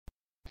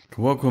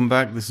Welcome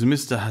back. This is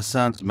Mr.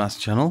 Hassan's Maths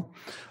channel.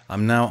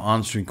 I'm now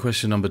answering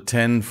question number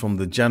 10 from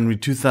the January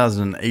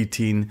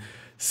 2018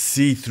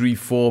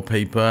 C34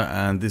 paper,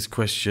 and this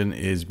question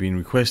is being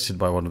requested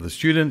by one of the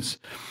students,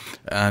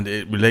 and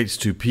it relates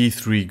to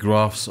P3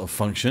 graphs of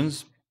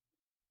functions.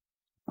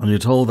 And you're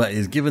told that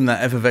is given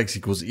that f of x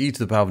equals e to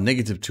the power of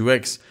negative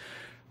 2x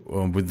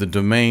with the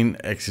domain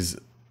x is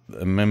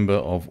a member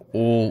of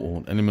all or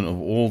an element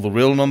of all the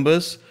real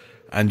numbers,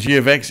 and g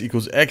of x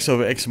equals x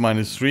over x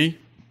minus 3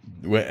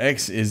 where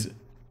x is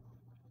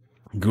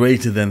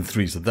greater than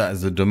 3. So that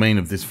is the domain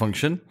of this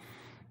function.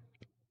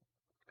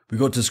 We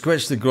got to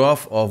sketch the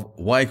graph of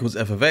y equals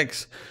f of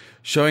x,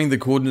 showing the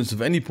coordinates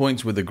of any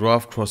points where the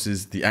graph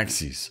crosses the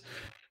axes.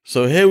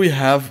 So here we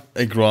have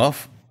a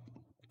graph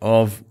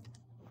of,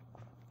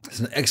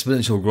 it's an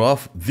exponential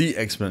graph, the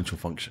exponential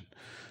function.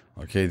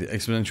 Okay, the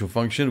exponential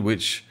function,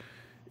 which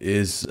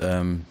is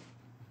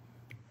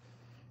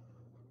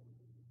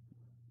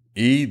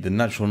e, the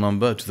natural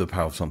number, to the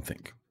power of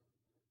something.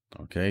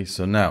 Okay,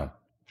 so now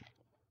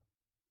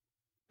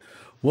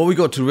what we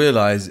got to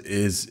realize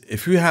is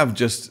if we have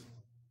just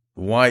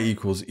y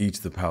equals e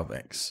to the power of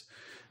x,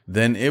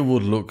 then it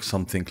would look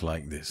something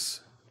like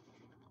this.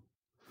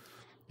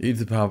 E to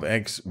the power of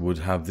x would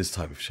have this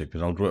type of shape,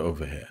 and I'll draw it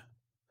over here.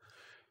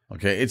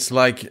 Okay, it's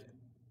like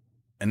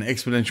an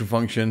exponential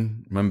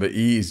function. Remember,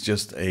 e is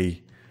just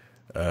a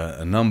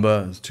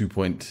number, it's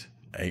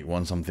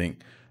 2.81 something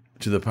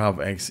to the power of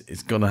x.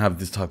 It's going to have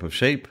this type of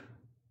shape.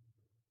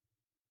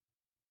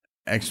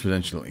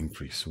 Exponential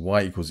increase.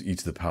 Y equals e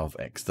to the power of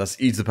x. That's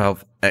e to the power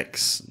of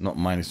x, not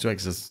minus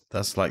 2x.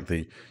 That's like the,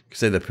 you could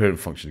say, the parent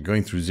function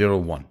going through 0,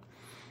 1.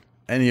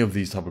 Any of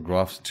these type of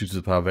graphs, 2 to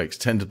the power of x,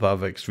 10 to the power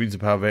of x, 3 to the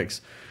power of x,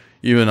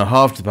 even a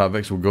half to the power of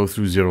x will go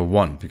through 0,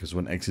 1, because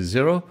when x is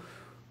 0,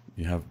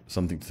 you have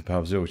something to the power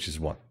of 0, which is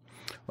 1.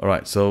 All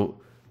right,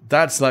 so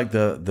that's like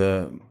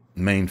the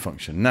main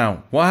function.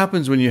 Now, what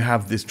happens when you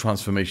have this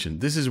transformation?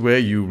 This is where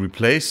you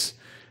replace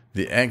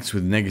the x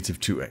with negative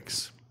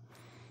 2x.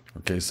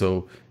 Okay,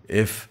 so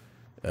if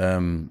if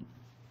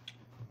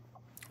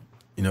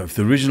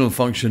the original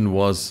function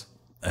was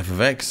f of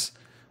x,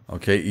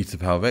 okay, e to the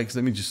power of x,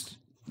 let me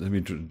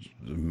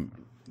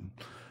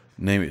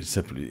name it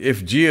separately.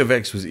 If g of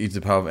x was e to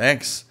the power of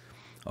x,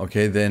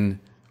 okay, then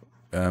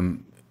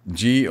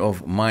g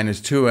of minus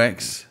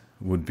 2x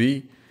would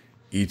be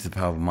e to the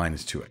power of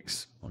minus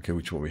 2x, okay,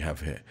 which is what we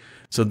have here.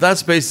 So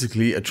that's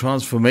basically a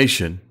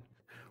transformation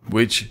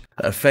which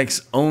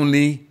affects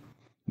only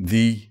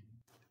the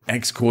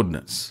x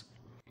coordinates,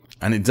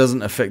 and it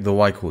doesn't affect the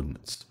y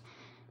coordinates.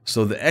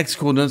 So the x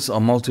coordinates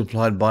are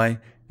multiplied by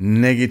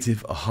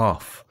negative a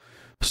half.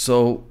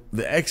 So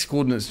the x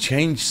coordinates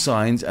change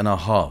signs and are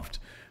halved.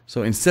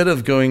 So instead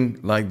of going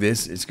like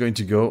this, it's going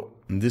to go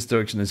in this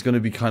direction. It's going to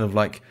be kind of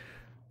like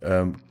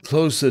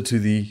closer to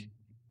the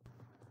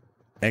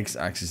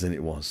x-axis than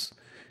it was.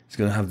 It's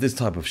going to have this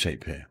type of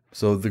shape here.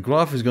 So the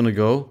graph is going to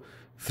go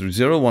through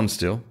 0, 1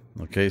 still,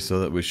 okay, so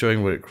that we're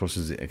showing where it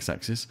crosses the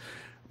x-axis,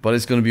 but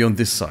it's going to be on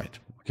this side.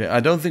 Okay, I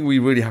don't think we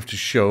really have to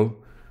show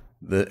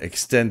the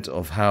extent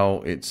of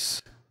how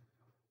it's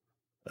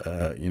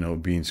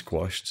being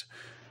squashed,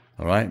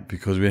 all right,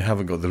 because we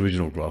haven't got the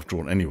original graph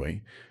drawn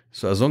anyway.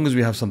 So as long as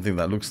we have something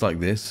that looks like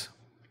this,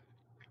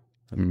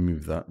 let me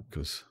move that,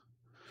 because,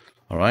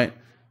 all right,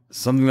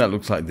 something that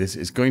looks like this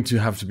is going to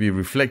have to be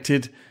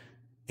reflected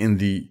in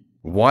the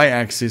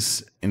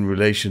y-axis in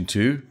relation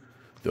to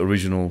the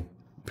original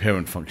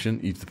parent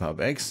function, e to the power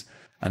of x,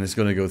 and it's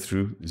going to go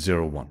through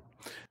 0, 1.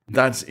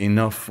 That's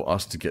enough for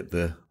us to get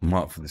the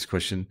mark for this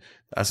question.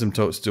 The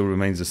asymptote still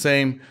remains the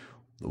same.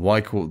 The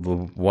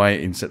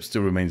y-intercept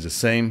still remains the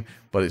same,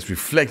 but it's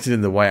reflected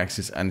in the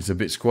y-axis and it's a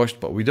bit squashed,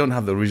 but we don't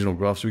have the original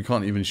graph, so we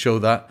can't even show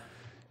that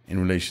in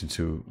relation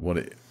to what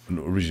it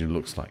originally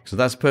looks like. So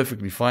that's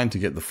perfectly fine to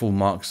get the full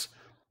marks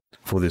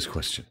for this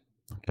question.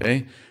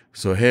 Okay,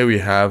 so here we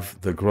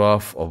have the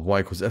graph of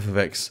y equals f of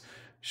x,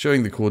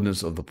 showing the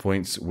coordinates of the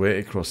points where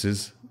it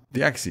crosses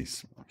the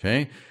axes.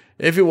 Okay.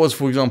 If it was,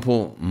 for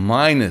example,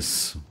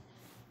 minus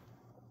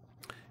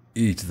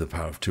e to the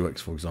power of 2x,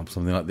 for example,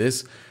 something like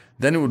this,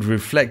 then it would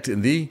reflect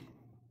in the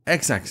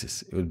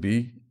x-axis. It would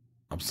be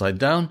upside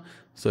down,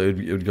 so it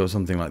would go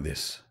something like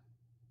this.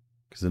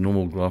 Because the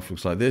normal graph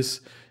looks like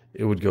this,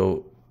 it would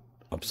go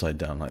upside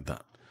down like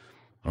that.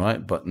 All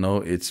right, but no,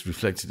 it's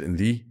reflected in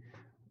the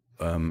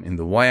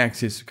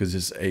y-axis because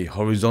it's a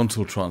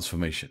horizontal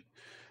transformation,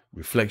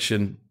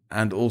 reflection,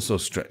 and also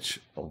stretch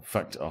of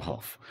factor a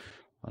half.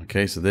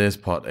 Okay, so there's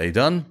part A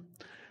done.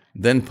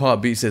 Then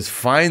part B says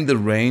find the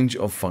range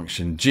of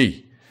function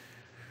g.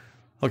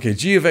 Okay,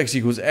 g of x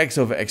equals x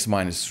over x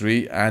minus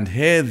 3. And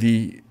here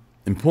the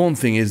important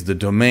thing is the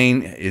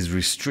domain is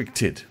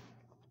restricted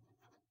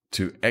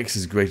to x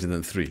is greater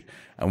than 3.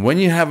 And when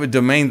you have a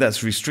domain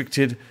that's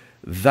restricted,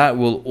 that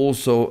will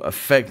also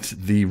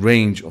affect the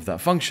range of that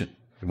function.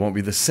 It won't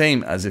be the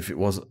same as if it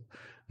was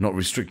not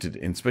restricted,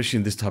 especially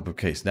in this type of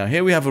case. Now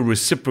here we have a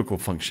reciprocal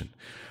function.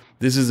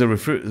 This is a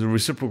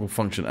reciprocal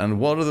function, and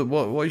what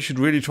you should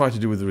really try to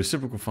do with the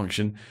reciprocal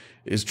function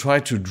is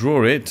try to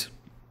draw it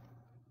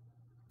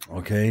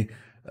Okay,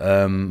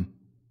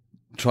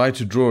 try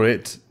to draw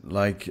it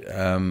like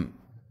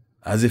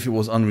as if it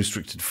was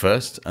unrestricted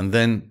first, and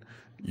then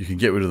you can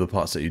get rid of the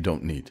parts that you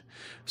don't need.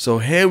 So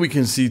here we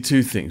can see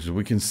two things.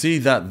 We can see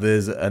that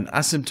there's an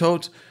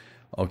asymptote,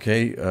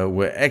 okay,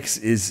 where x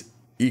is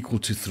equal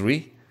to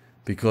 3,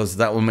 because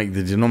that will make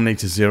the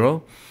denominator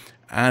 0.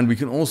 And we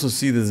can also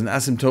see there's an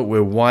asymptote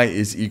where y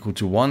is equal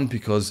to 1,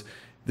 because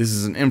this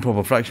is an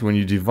improper fraction. When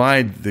you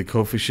divide the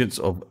coefficients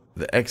of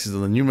the x's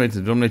on the numerator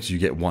and denominator, you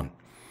get 1.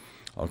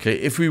 Okay,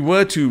 if we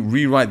were to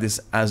rewrite this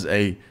as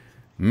a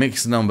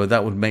mixed number,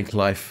 that would make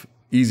life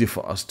easier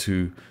for us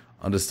to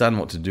understand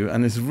what to do.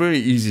 And it's really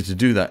easy to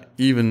do that.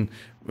 Even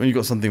when you've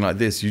got something like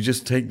this, you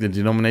just take the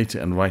denominator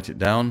and write it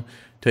down.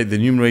 Take the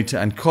numerator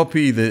and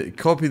copy the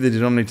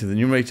denominator to the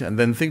numerator, and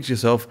then think to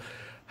yourself,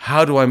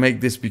 how do I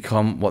make this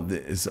become what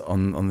is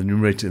on the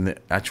numerator in the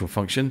actual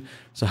function?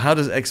 So how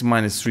does x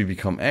minus 3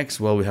 become x?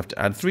 Well, we have to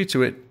add 3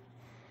 to it.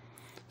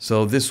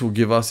 So this will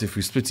give us, if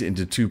we split it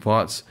into two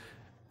parts,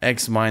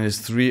 x minus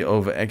 3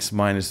 over x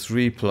minus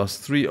 3 plus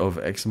 3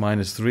 over x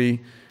minus 3,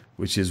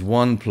 which is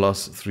 1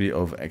 plus 3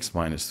 over x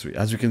minus 3.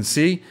 As you can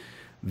see,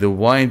 the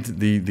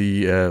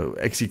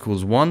x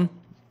equals 1.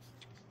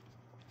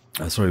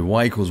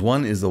 Y equals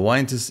 1 is the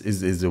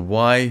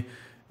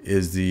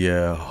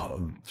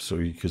so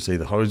you could say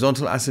the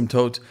horizontal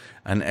asymptote,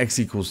 and x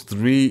equals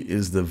 3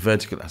 is the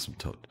vertical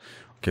asymptote.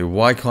 Okay,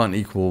 y can't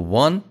equal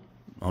 1.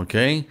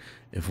 Okay,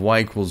 if y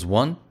equals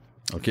 1,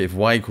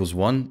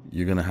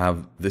 you're going to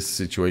have this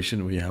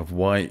situation where you have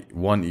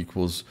y1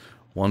 equals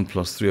 1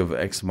 plus 3 over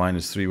x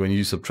minus 3. When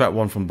you subtract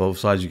 1 from both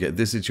sides, you get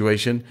this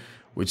situation,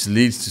 which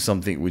leads to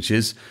something which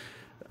is,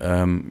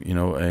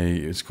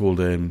 it's called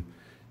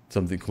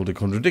something called a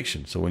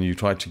contradiction. So when you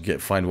try to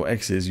find what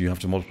x is, you have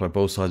to multiply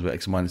both sides by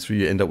x minus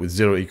 3. You end up with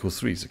 0 equals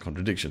 3. It's a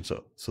contradiction.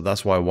 So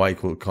that's why y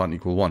can't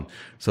equal 1.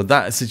 So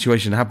that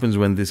situation happens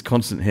when this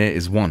constant here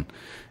is 1.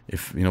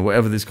 If,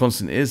 whatever this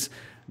constant is,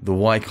 the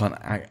y can't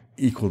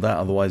equal that.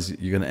 Otherwise,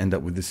 you're going to end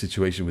up with this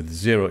situation with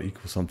 0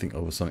 equals something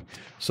over something.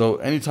 So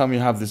anytime you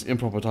have this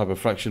improper type of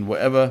fraction,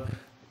 whatever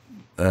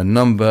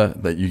number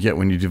that you get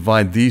when you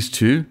divide these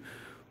two,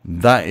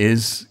 that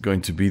is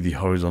going to be the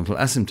horizontal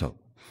asymptote.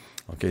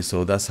 Okay,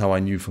 so that's how I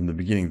knew from the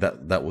beginning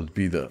that would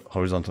be the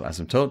horizontal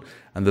asymptote.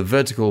 And the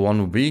vertical one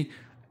would be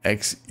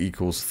x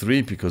equals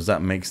 3, because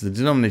that makes the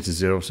denominator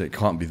 0, so it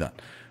can't be that.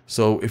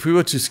 So if we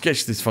were to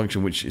sketch this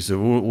function, which is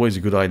always a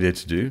good idea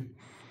to do,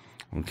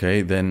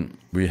 okay, then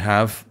we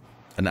have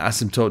an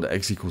asymptote at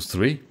x equals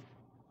 3,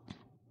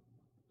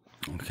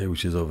 okay,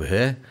 which is over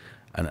here,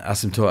 and an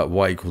asymptote at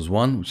y equals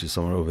 1, which is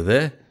somewhere over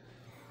there.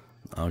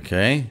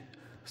 Okay,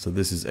 so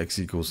this is x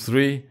equals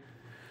 3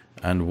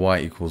 and y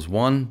equals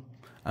 1.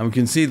 And we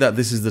can see that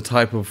this is the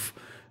type of,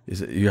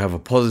 you have a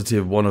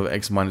positive 1 over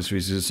x minus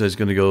 3, so it's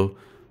going to go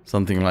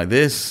something like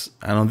this.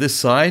 And on this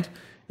side,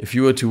 if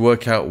you were to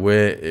work out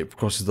where it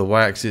crosses the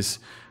y-axis,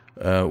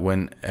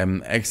 when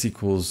x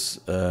equals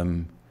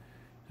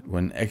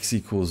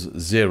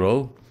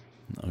 0,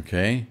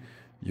 okay,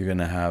 you're going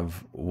to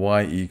have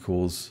y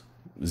equals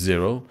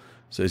 0.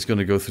 So it's going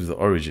to go through the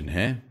origin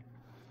here,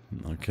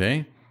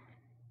 okay.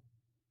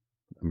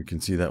 And we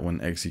can see that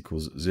when x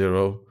equals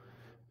 0,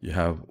 you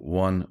have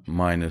 1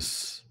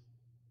 minus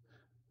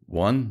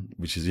 1,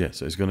 which is,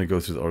 so it's going to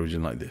go through the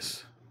origin like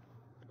this.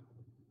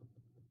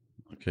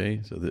 Okay,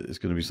 so it's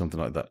going to be something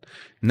like that.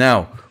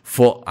 Now,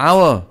 for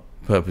our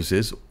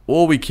purposes,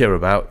 all we care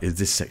about is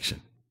this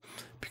section,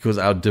 because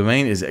our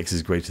domain is x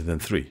is greater than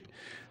 3.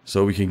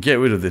 So we can get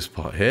rid of this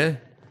part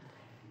here,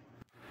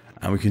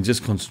 and we can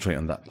just concentrate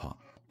on that part.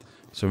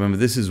 So remember,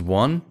 this is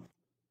 1,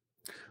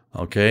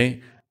 okay,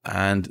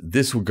 and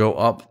this will go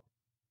up,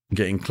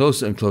 getting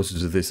closer and closer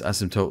to this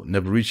asymptote,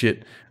 never reach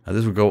it, and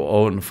this will go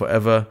on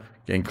forever,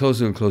 getting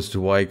closer and closer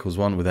to y equals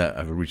 1 without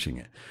ever reaching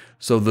it.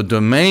 So the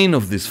domain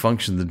of this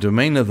function, the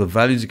domain of the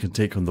values you can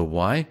take on the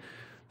y,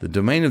 the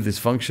domain of this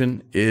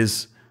function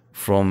is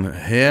from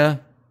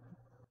here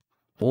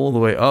all the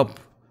way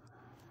up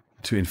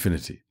to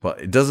infinity.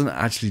 But it doesn't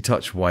actually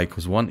touch y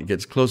equals 1, it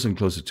gets closer and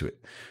closer to it.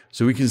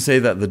 So we can say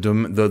that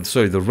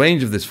the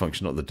range of this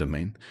function, not the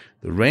domain,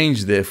 the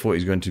range therefore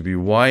is going to be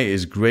y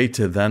is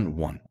greater than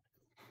 1.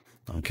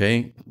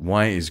 Okay,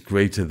 y is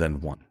greater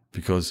than 1,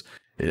 because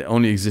it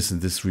only exists in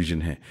this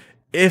region here.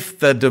 If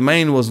the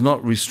domain was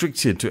not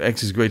restricted to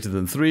x is greater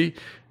than 3,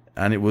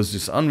 and it was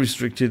just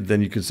unrestricted,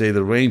 then you could say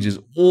the range is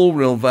all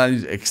real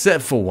values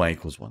except for y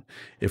equals 1.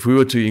 If we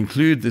were to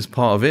include this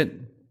part of it,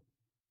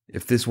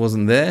 if this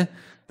wasn't there,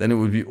 then it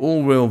would be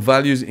all real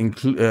values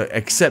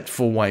except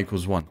for y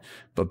equals 1.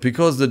 But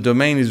because the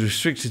domain is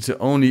restricted to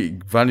only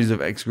values of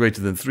x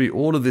greater than 3,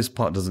 all of this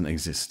part doesn't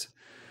exist.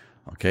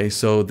 Okay,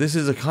 so this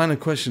is a kind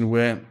of question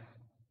where,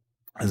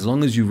 as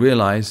long as you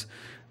realize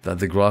that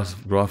the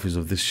graph is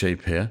of this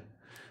shape here,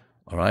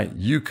 all right,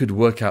 you could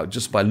work out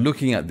just by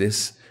looking at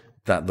this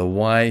that the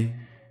y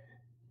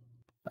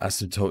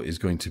asymptote is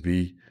going to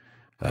be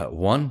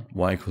 1,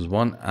 y equals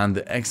 1, and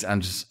the x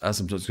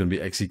asymptote is going to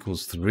be x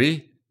equals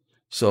 3.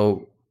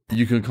 So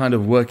you can kind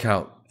of work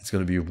out it's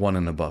going to be 1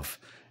 and above.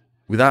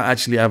 without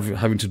actually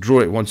having to draw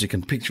it once you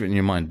can picture it in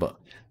your mind. But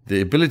the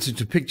ability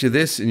to picture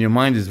this in your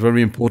mind is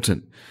very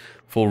important.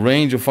 For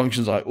range of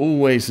functions, I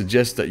always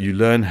suggest that you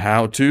learn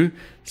how to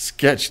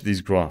sketch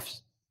these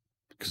graphs,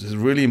 because it's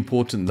really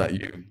important that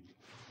you,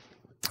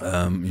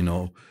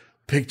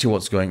 picture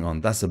what's going on.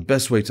 That's the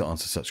best way to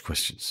answer such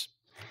questions.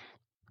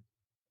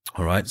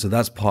 All right, so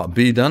that's part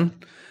B done.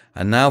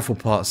 And now for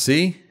part C,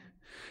 it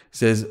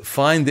says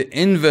find the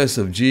inverse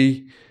of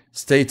G,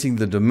 stating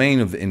the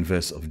domain of the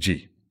inverse of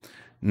G.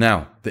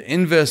 Now, the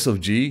inverse of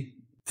G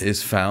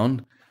is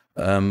found,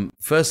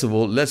 first of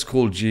all, let's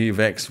call G of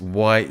x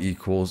y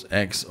equals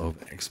x of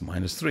x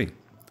minus 3.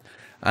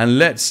 And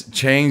let's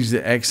change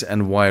the x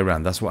and y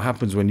around. That's what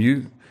happens when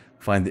you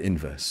find the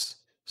inverse.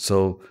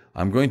 So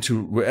I'm going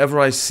to, wherever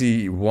I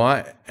see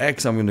y,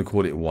 x, I'm going to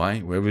call it y.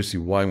 Wherever I see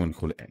y, I'm going to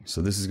call it x.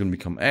 So this is going to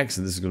become x,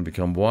 and this is going to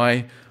become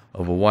y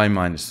over y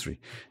minus 3.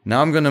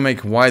 Now I'm going to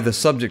make y the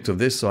subject of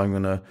this, so I'm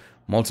going to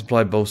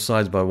multiply both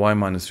sides by y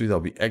minus 3.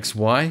 That'll be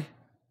xy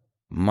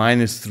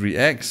minus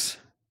 3x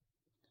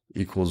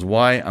equals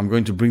y. I'm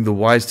going to bring the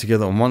y's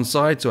together on one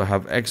side, so I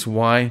have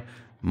xy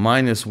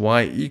minus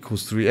y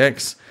equals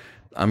 3x.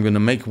 I'm going to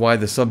make y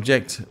the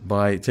subject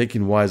by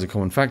taking y as a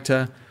common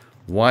factor.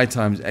 Y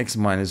times x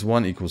minus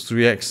 1 equals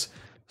 3x.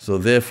 So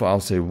therefore I'll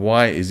say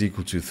y is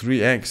equal to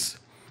 3x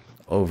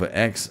over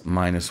x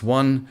minus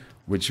 1,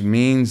 which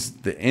means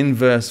the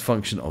inverse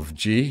function of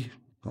g,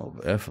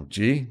 of f of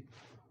g,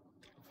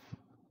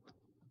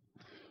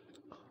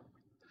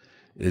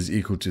 is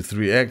equal to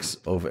 3x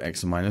over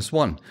x minus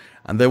 1.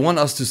 And they want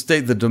us to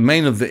state the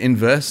domain of the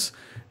inverse.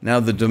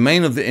 Now the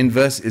domain of the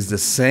inverse is the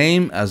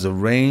same as the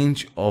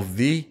range of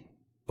the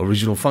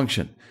original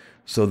function.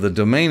 So the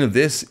domain of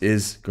this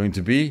is going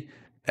to be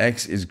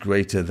x is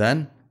greater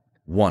than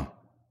 1.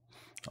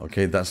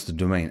 Okay, that's the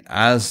domain.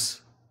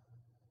 As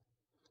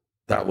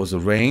that was a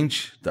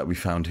range that we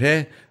found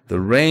here, the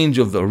range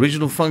of the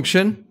original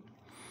function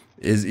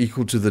is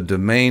equal to the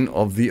domain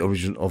of the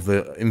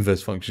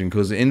inverse function,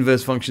 because the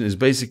inverse function is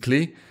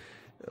basically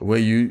where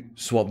you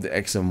swap the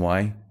x and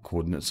y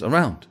coordinates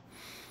around.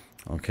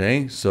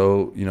 Okay,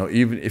 so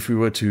even if we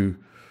were to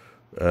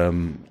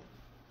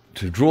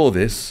draw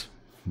this,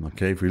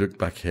 okay, if we look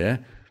back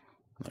here,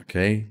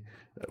 okay,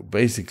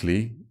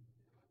 basically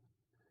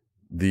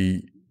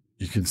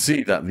you can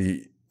see that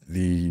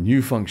the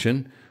new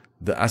function,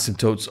 the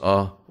asymptotes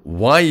are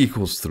y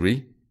equals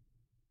 3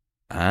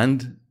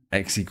 and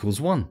x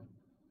equals 1.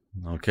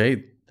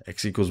 Okay,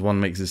 x equals 1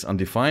 makes this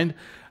undefined,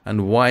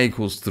 and y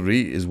equals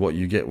 3 is what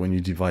you get when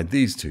you divide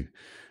these two.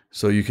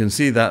 So you can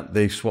see that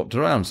they've swapped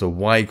around. So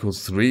y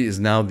equals 3 is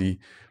now the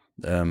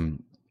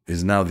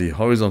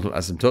horizontal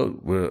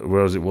asymptote,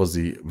 whereas it was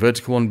the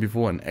vertical one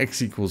before, and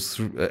x equals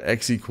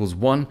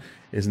 1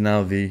 is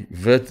now the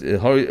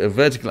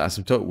vertical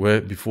asymptote,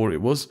 where before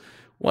it was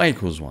y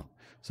equals 1.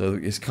 So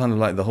it's kind of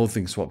like the whole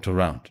thing swapped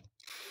around.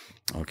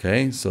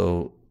 Okay,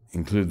 so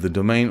include the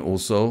domain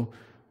also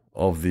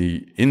of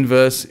the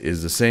inverse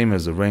is the same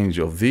as the range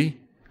of the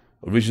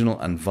original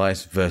and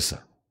vice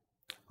versa.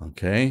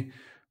 Okay,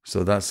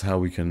 so that's how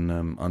we can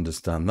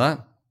understand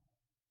that.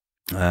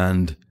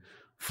 And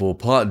for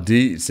part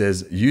D, it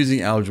says,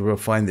 using algebra,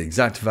 find the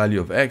exact value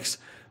of x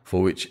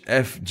for which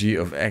fg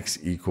of x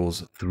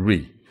equals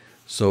 3.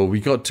 So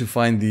we got to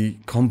find the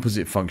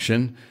composite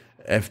function,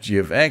 fg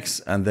of x,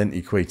 and then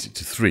equate it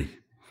to 3.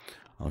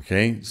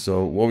 Okay,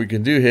 so what we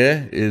can do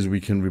here is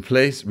we can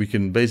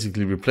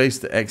basically replace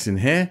the x in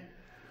here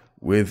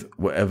with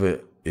whatever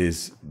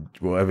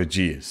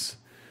g is.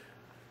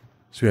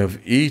 So we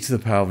have e to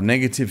the power of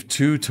negative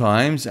 2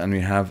 times, and we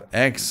have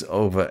x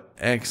over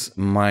x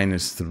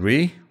minus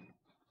 3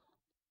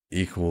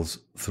 equals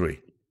 3.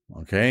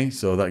 Okay,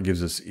 so that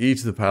gives us e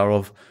to the power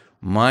of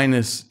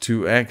minus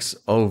 2x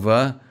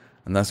over,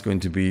 and that's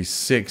going to be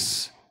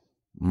 6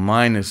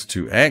 minus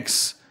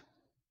 2x.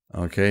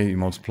 Okay, you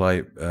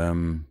multiply,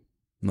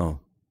 no,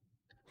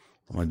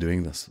 what am I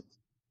doing this?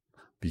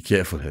 Be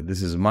careful here.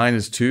 This is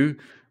minus 2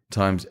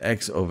 times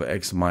x over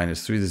x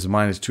minus 3. This is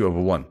minus 2 over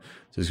 1.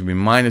 So it's going to be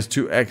minus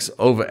 2x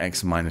over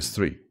x minus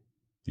 3.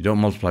 You don't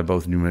multiply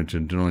both numerator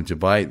and denominator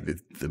by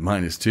the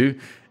minus 2.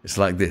 It's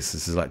like this.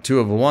 This is like 2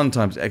 over 1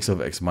 times x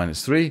over x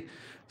minus 3.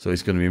 So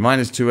it's going to be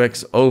minus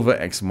 2x over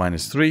x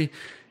minus 3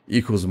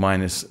 equals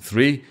minus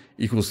 3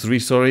 equals 3,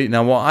 sorry.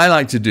 Now what I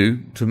like to do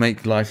to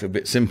make life a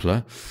bit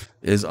simpler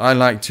is I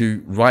like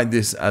to write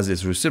this as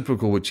its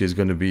reciprocal, which is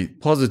going to be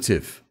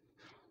positive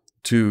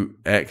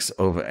 2x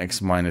over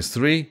x minus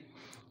 3.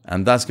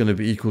 And that's going to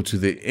be equal to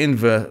the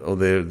inverse, or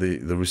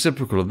the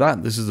reciprocal of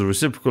that. This is the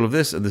reciprocal of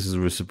this, and this is the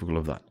reciprocal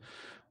of that.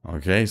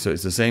 Okay, so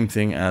it's the same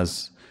thing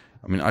as,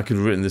 I could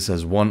have written this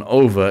as 1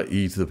 over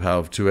e to the power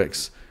of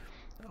 2x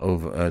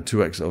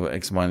over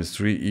x minus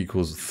 3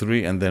 equals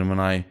 3. And then when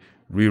I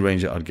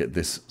rearrange it, I'd get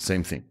this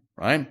same thing,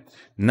 right?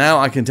 Now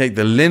I can take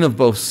the ln of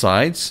both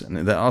sides, and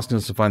they're asking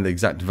us to find the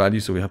exact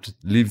value, so we have to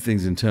leave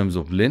things in terms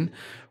of ln.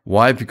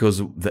 Why?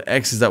 Because the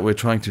x's that we're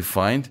trying to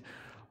find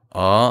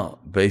are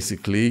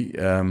basically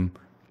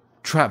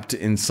trapped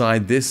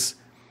inside this,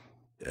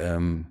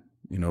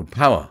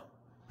 power.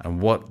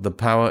 and what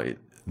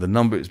the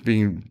number it's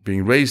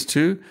being raised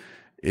to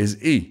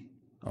is e.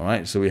 All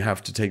right, so we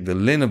have to take the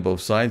ln of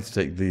both sides,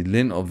 take the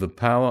ln of the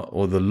power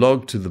or the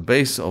log to the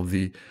base of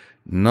the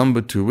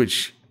number to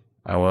which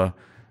our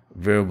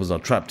variables are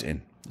trapped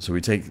in. So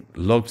we take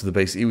log to the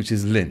base e, which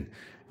is ln,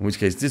 in which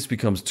case this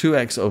becomes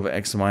 2x over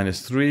x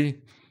minus 3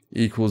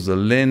 equals the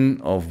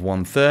ln of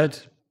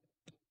 1/3.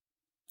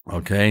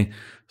 Okay,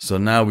 so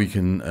now we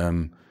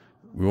can,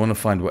 we want to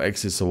find what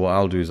x is, so what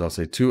I'll do is I'll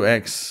say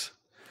 2x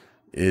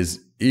is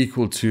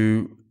equal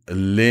to a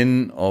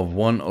ln of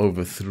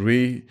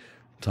 1/3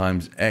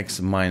 times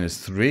x minus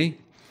 3.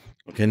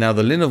 Okay, now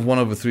the ln of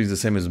 1/3 is the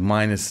same as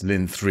minus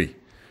ln 3,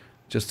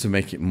 just to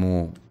make it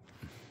more.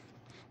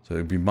 So it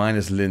would be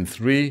minus ln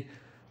 3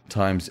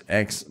 times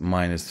x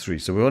minus 3.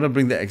 So we want to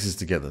bring the x's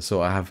together.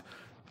 So I have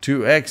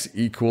 2x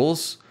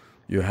equals,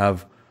 you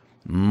have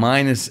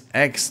minus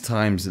x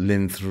times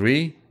ln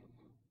 3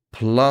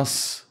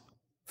 plus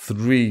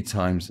 3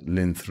 times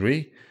ln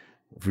 3.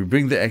 If we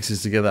bring the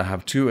x's together, I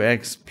have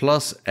 2x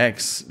plus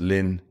x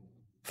ln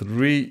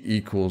 3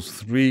 equals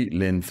 3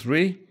 ln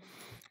 3.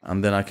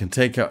 And then I can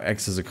take out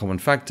x as a common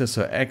factor.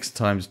 So x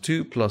times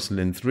 2 plus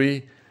ln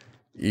 3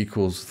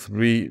 equals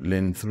 3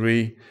 ln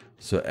 3.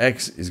 So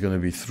x is going to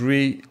be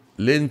 3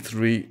 ln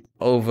 3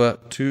 over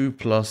 2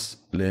 plus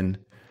ln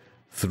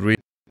 3.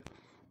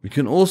 We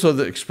can also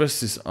express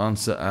this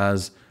answer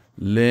as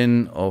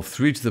ln of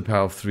 3 to the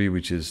power of 3,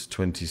 which is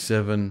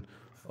 27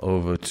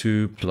 over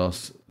 2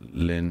 plus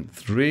ln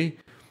 3.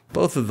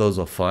 Both of those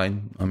are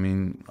fine. I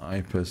mean, I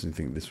personally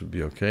think this would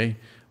be okay,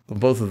 but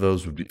both of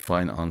those would be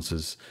fine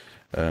answers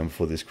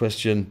for this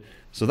question.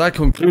 So that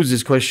concludes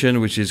this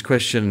question, which is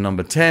question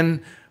number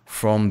 10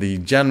 from the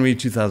January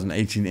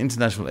 2018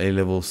 International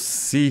A-Level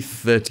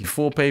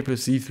C34 paper,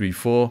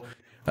 C34,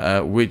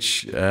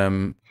 which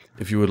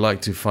if you would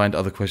like to find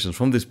other questions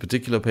from this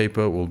particular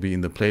paper, will be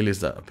in the playlist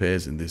that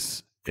appears in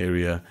this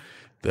area.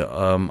 The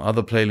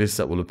other playlists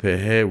that will appear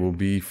here will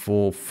be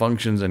for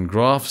functions and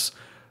graphs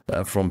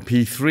from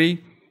P3.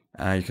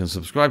 You can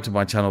subscribe to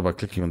my channel by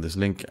clicking on this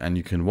link, and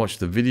you can watch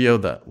the video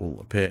that will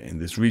appear in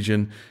this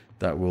region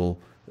that will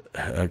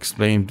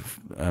explain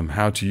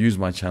how to use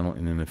my channel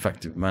in an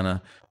effective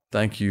manner.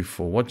 Thank you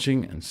for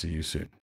watching, and see you soon.